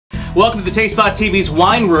Welcome to the Taste Spot TV's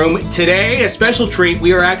Wine Room. Today, a special treat.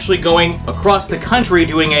 We are actually going across the country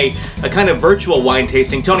doing a kind of virtual wine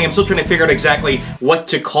tasting. Tony, I'm still trying to figure out exactly what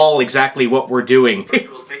to call exactly what we're doing.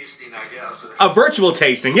 Virtual tasting, I guess. A virtual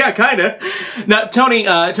tasting, yeah, kind of. Now,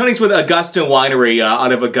 Tony's with Augusta Winery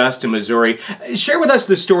out of Augusta, Missouri. Share with us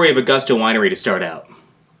the story of Augusta Winery to start out.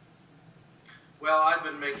 Well, I've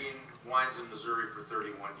been making wines in Missouri for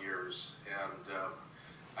 31 years, and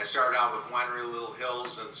I started out with Winery Little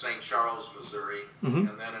Hills in St. Charles, Missouri, and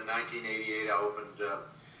then in 1988 I opened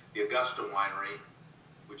the Augusta Winery,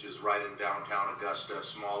 which is right in downtown Augusta, a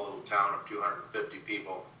small little town of 250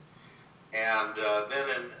 people. And then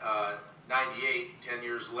in 98, 10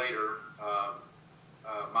 years later,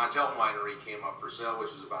 Montel Winery came up for sale, which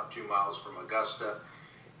is about 2 miles from Augusta,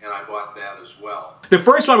 and I bought that as well. The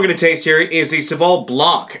first one we're going to taste here is the Sauvignon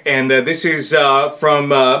Blanc, and this is from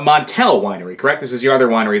Montel Winery, correct? This is your other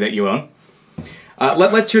winery that you own.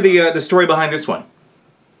 Let's hear the story behind this one.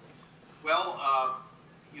 Well,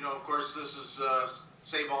 you know, of course, this is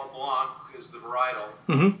Sauvignon Blanc is the varietal,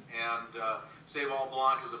 and Sauvignon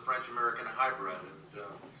Blanc is a French-American hybrid. And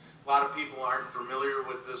a lot of people aren't familiar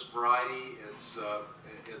with this variety. It's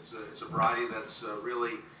a variety that's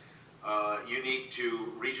really unique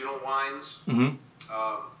to regional wines.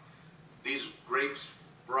 These grapes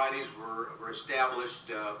varieties were established,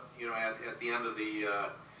 you know, at the end of the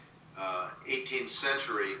 18th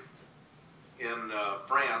century in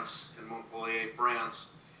France, in Montpellier, France,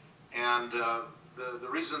 and the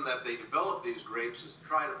reason that they developed these grapes is to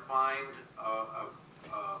try to find a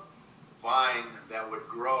vine that would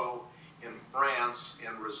grow in France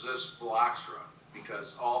and resist phylloxera,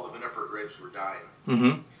 because all the vinifera grapes were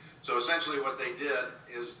dying. So essentially what they did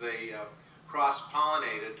is they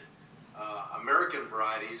cross-pollinated American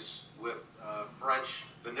varieties with French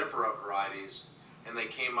vinifera varieties, and they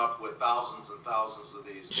came up with thousands and thousands of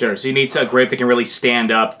these. Sure, so you need a grape that can really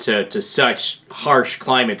stand up to such harsh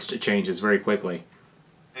climate changes very quickly.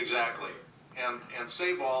 Exactly. And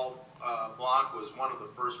Sauvignon Blanc was one of the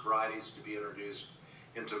first varieties to be introduced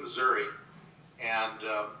into Missouri, and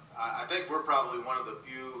I think we're probably one of the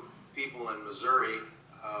few people in Missouri,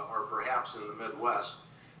 or perhaps in the Midwest,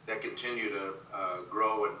 that continue to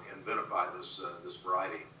grow and vinify this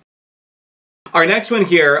variety. Our next one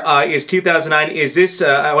here is 2009. Is this,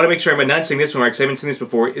 I want to make sure I'm announcing this one, because I haven't seen this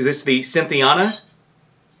before. Is this the Cynthiana?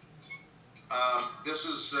 This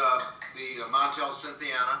is the Montel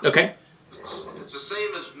Cynthiana. Okay. It's the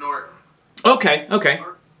same as Norton. Okay, okay.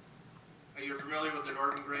 Are you familiar with the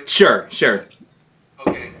Norton grape? Sure, sure.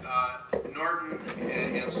 Okay, Norton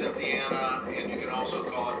and Cynthiana, and you can also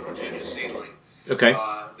call it Virginia Seedling. Okay.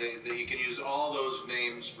 You can use all those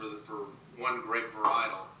names for one grape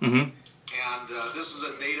varietal. And this is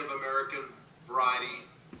a Native American variety.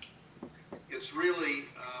 It's really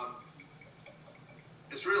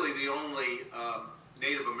the only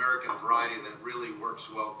Native American variety that really works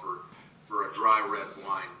well for a dry red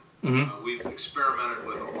wine. We've experimented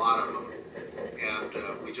with a lot of them, and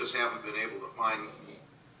we just haven't been able to find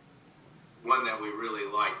one that we really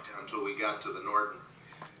liked until we got to the Norton.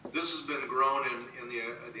 This has been grown in the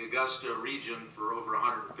Augusta region for over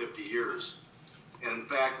 150 years. And in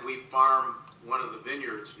fact, we farm one of the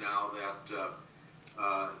vineyards now that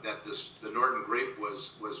the Norton grape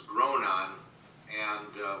was grown on, and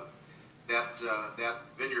that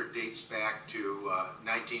vineyard dates back to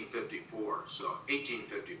 1954, so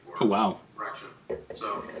 1854. Oh, wow. Correction.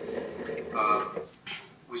 So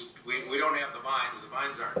we don't have the vines. The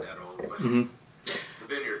vines aren't that old, but the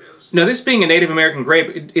vineyard is. Now, this being a Native American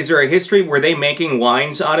grape, is there a history? Were they making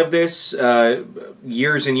wines out of this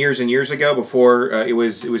years and years and years ago before it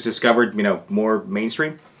was discovered, you know, more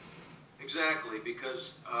mainstream? Exactly,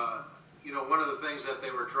 because you know, one of the things that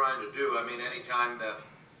they were trying to do, I mean, anytime that,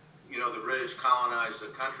 you know, the British colonized the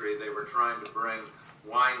country, they were trying to bring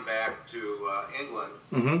wine back to England,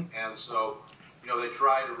 and so, you know, they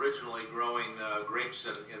tried originally growing grapes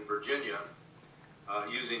in Virginia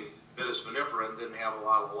using Vitis vinifera, and didn't have a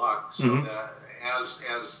lot of luck. So that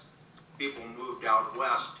as people moved out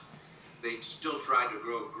west, they still tried to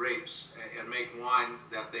grow grapes and make wine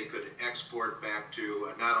that they could export back to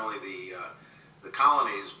not only the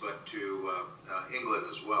colonies, but to England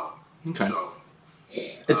as well. Okay. So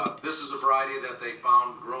this is a variety that they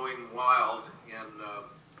found growing wild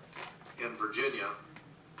in Virginia,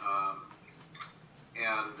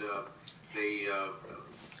 and they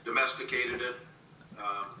domesticated it.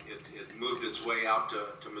 It moved its way out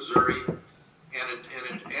to Missouri, and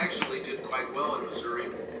it actually did quite well in Missouri,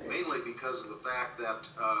 mainly because of the fact that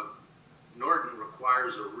Norton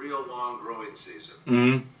requires a real long growing season.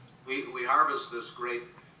 We harvest this grape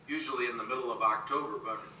usually in the middle of October,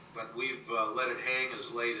 but but we've let it hang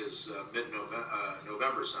as late as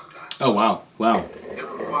mid-November sometimes. Oh, wow. Wow. It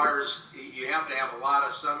requires, you have to have a lot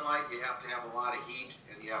of sunlight, you have to have a lot of heat,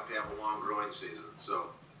 and you have to have a long growing season. So.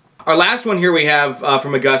 Our last one here we have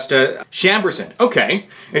from Augusta, Chamberson. Okay.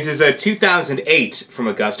 This is a 2008 from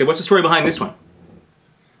Augusta. What's the story behind this one?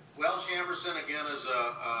 Well, Chamberson, again, is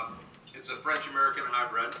it's a French-American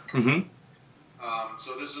hybrid. Mm-hmm.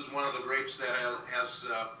 So this is one of the grapes that has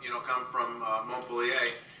come from Montpellier.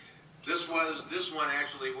 This one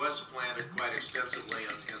actually was planted quite extensively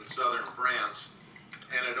in southern France,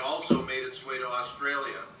 and it also made its way to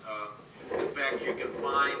Australia. In fact, you can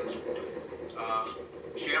find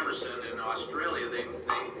Chamberson in Australia.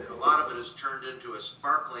 A lot of it is turned into a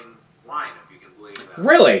sparkling wine, if you can believe that.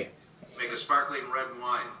 Really? Make a sparkling red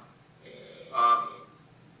wine.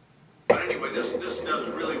 But anyway, this does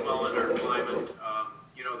really well in our climate.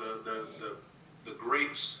 The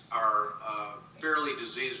grapes are fairly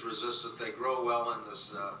disease resistant. They grow well in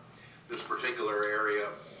this particular area.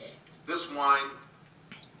 This wine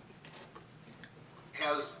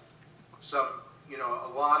has some, a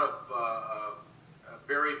lot of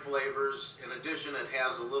berry flavors. In addition, it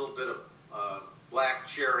has a little bit of black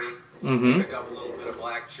cherry. Mm-hmm. Pick up a little bit of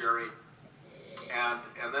black cherry.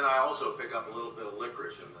 And then I also pick up a little bit of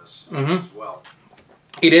licorice in this as well.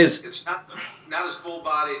 It is. It's not as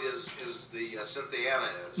full-bodied as the Cynthiana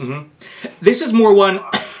is. Mm-hmm. This is more one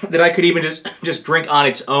that I could even just drink on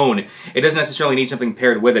its own. It doesn't necessarily need something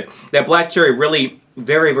paired with it. That black cherry really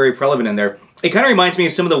very, very prevalent in there. It kind of reminds me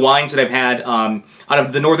of some of the wines that I've had out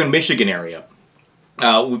of the northern Michigan area,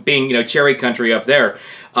 being cherry country up there.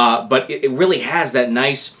 But it really has that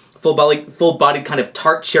nice full-bodied kind of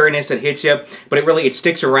tart cherryness that hits you, but it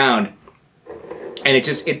sticks around, and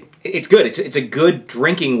it's good. It's a good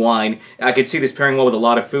drinking wine. I could see this pairing well with a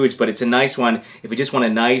lot of foods, but it's a nice one if you just want a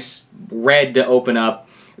nice red to open up.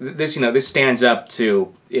 This stands up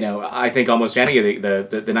to I think almost any of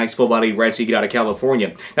the nice full-bodied reds you get out of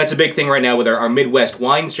California. That's a big thing right now with our Midwest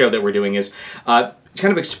wine show that we're doing is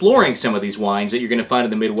kind of exploring some of these wines that you're going to find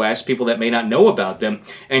in the Midwest, people that may not know about them,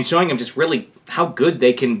 and showing them just really how good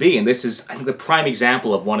they can be. And this is, I think, the prime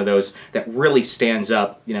example of one of those that really stands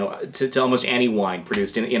up, to almost any wine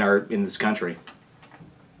produced in this country.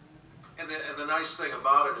 And the nice thing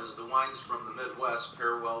about it is the wines from the Midwest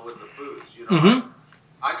pair well with the foods. Mm-hmm.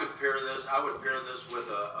 I would pair this with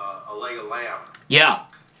a leg of lamb. Yeah.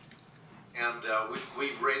 And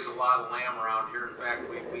we raise a lot of lamb around here. In fact,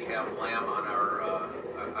 we have lamb on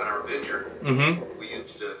our vineyard. Mm-hmm. We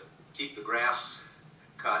used to keep the grass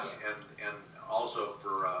cut and also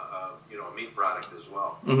for a meat product as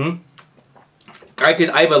well. Mm-hmm.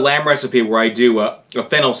 I have a lamb recipe where I do a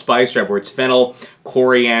fennel spice rub, where it's fennel,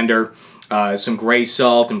 coriander, some gray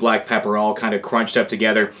salt and black pepper all kind of crunched up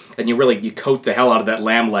together, and you coat the hell out of that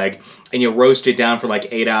lamb leg, and you roast it down for like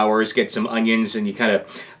 8 hours, get some onions, and you kind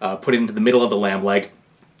of put it into the middle of the lamb leg.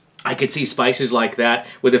 I could see spices like that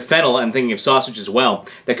with the fennel. I'm thinking of sausage as well.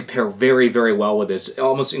 That could pair very, very well with this.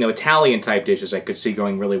 Almost, Italian type dishes I could see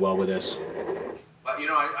going really well with this.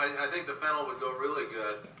 I think the fennel would go really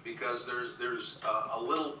good because there's a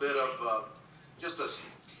little bit of just a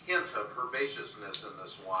hint of herbaceousness in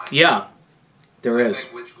this wine. Yeah, there is. I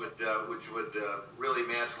think which would really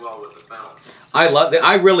match well with the fennel.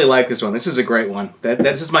 I really like this one. This is a great one.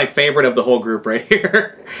 This is my favorite of the whole group right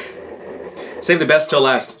here. Save the best till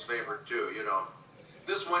last. Favorite too,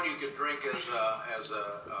 This one you could drink as an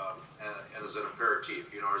aperitif,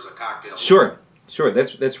 as a cocktail. Sure,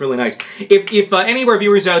 that's really nice. If any of our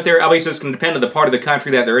viewers out there, obviously it's going to depend on the part of the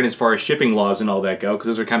country that they're in as far as shipping laws and all that go, because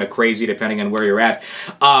those are kind of crazy depending on where you're at.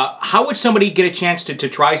 How would somebody get a chance to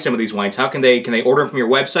try some of these wines? How can they order them from your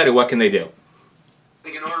website, or what can they do?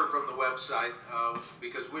 They can order from the website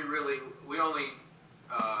because we only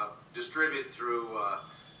distribute through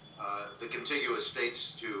the contiguous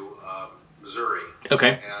states to Missouri.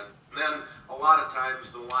 Okay. And then a lot of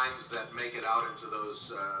times the wines that make it out into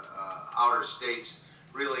those outer states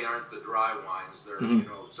really aren't the dry wines. They're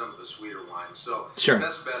some of the sweeter wines. So sure. The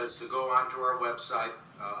best bet is to go onto our website,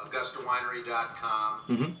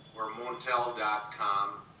 AugustaWinery.com or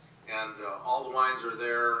Montel.com, and all the wines are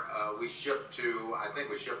there. I think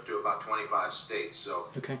we ship to about 25 states. So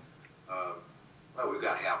okay. Well, we've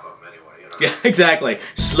got half of them anyway. Yeah, exactly.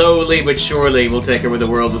 Slowly but surely, we'll take over the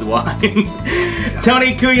world with wine. Yeah.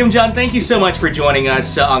 Tony Kuyum, John, thank you so much for joining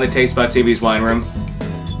us on the Taste Spot TV's Wine Room.